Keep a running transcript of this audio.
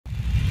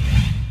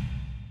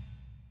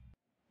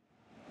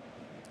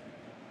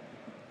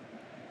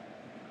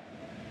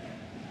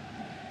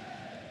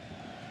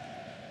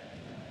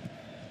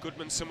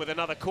Gudmundsson with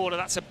another corner,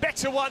 that's a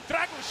better one.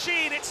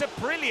 Dragushin, it's a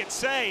brilliant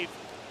save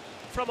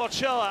from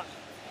Ochoa.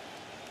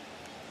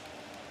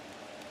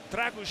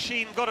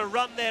 Dragushin got a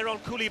run there on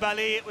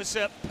Koulibaly. It was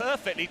a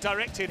perfectly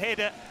directed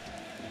header.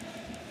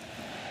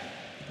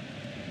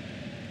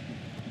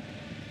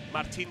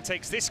 Martin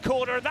takes this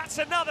corner, and that's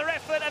another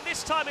effort, and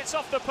this time it's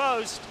off the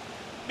post.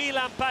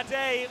 Milan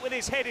Badé with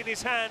his head in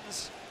his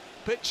hands,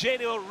 but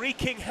Genoa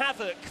wreaking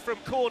havoc from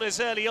corners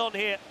early on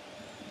here.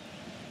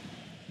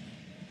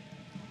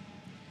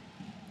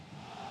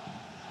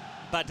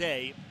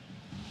 Badé,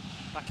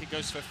 back it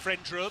goes for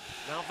Frendrup,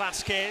 now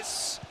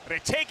Vasquez,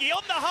 Retegui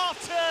on the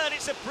half-turn,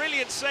 it's a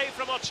brilliant save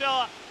from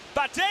Ochoa.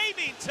 Badé,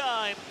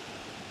 meantime,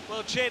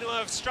 well, Genoa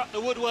have struck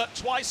the woodwork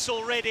twice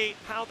already.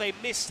 How they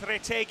missed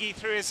Retegui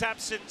through his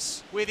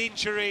absence with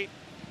injury.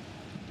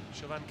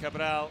 Jovan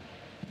Cabral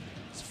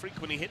has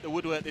frequently hit the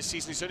woodwork this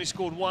season. He's only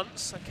scored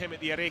once, that came at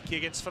the Arecchi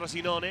against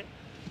Frosinone.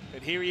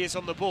 But here he is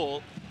on the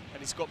ball,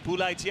 and he's got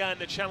Boulaye Dia in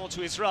the channel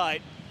to his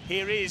right.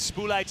 Here is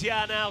Boulaye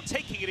Dia now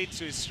taking it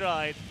into his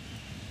stride,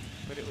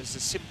 but it was a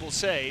simple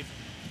save.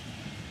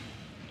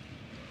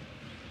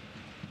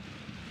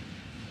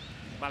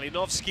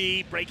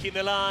 Malinovsky breaking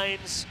the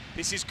lines.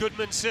 This is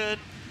Gudmundsson,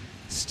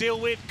 still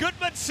with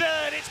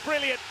Gudmundsson, it's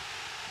brilliant.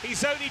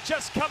 He's only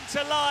just come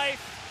to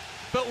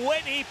life, but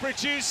when he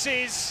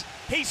produces,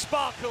 he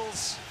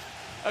sparkles.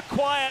 A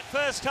quiet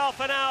first half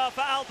an hour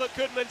for Albert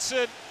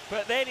Gudmundsson,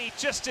 but then he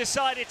just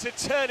decided to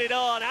turn it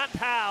on, and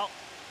how.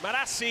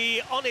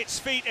 Marassi on its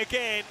feet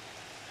again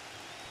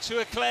to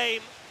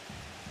acclaim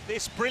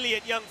this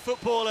brilliant young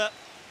footballer.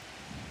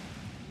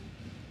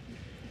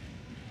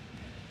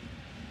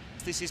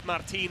 This is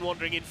Martin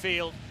wandering in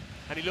field,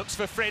 and he looks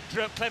for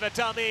Frendrup, clever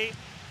dummy.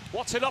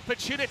 What an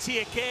opportunity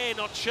again.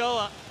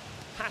 Ochoa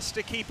has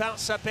to keep out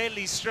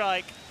Sabelli's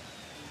strike.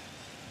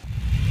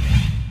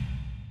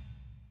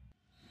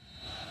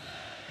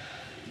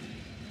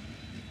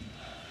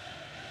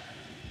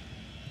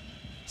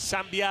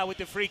 Sambia with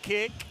the free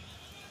kick.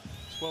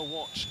 It's well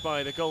watched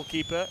by the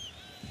goalkeeper.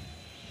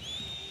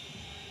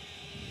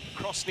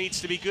 Cross needs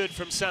to be good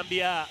from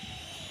Sambia.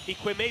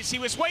 Iquemezi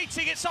was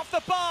waiting, it's off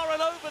the bar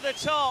and over the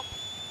top.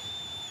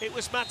 It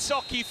was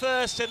Mazzocchi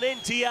first and then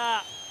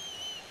Dia.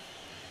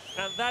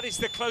 And that is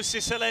the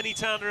closest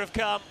Salernitana have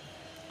come.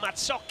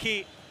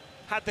 Mazzocchi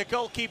had the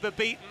goalkeeper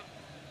beaten.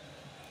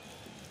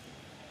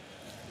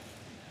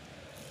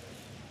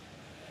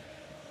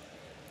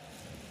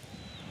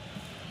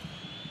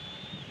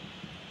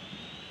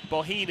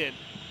 Bohinen.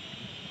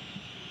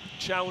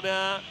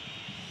 Chauna.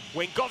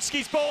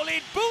 Wingowski's ball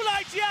in.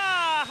 Boulaye Dia!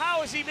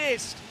 How has he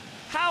missed?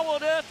 How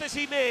on earth has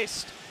he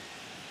missed?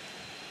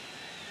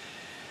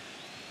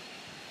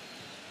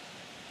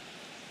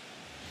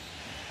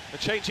 A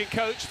change in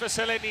coach for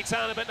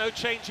Salernitana, but no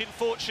change in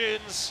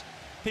fortunes.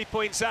 Pippo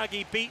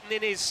Inzaghi beaten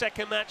in his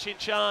second match in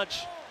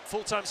charge.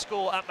 Full-time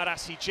score at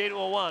Marassi,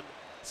 Genoa 1,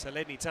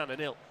 Salernitana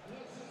 0.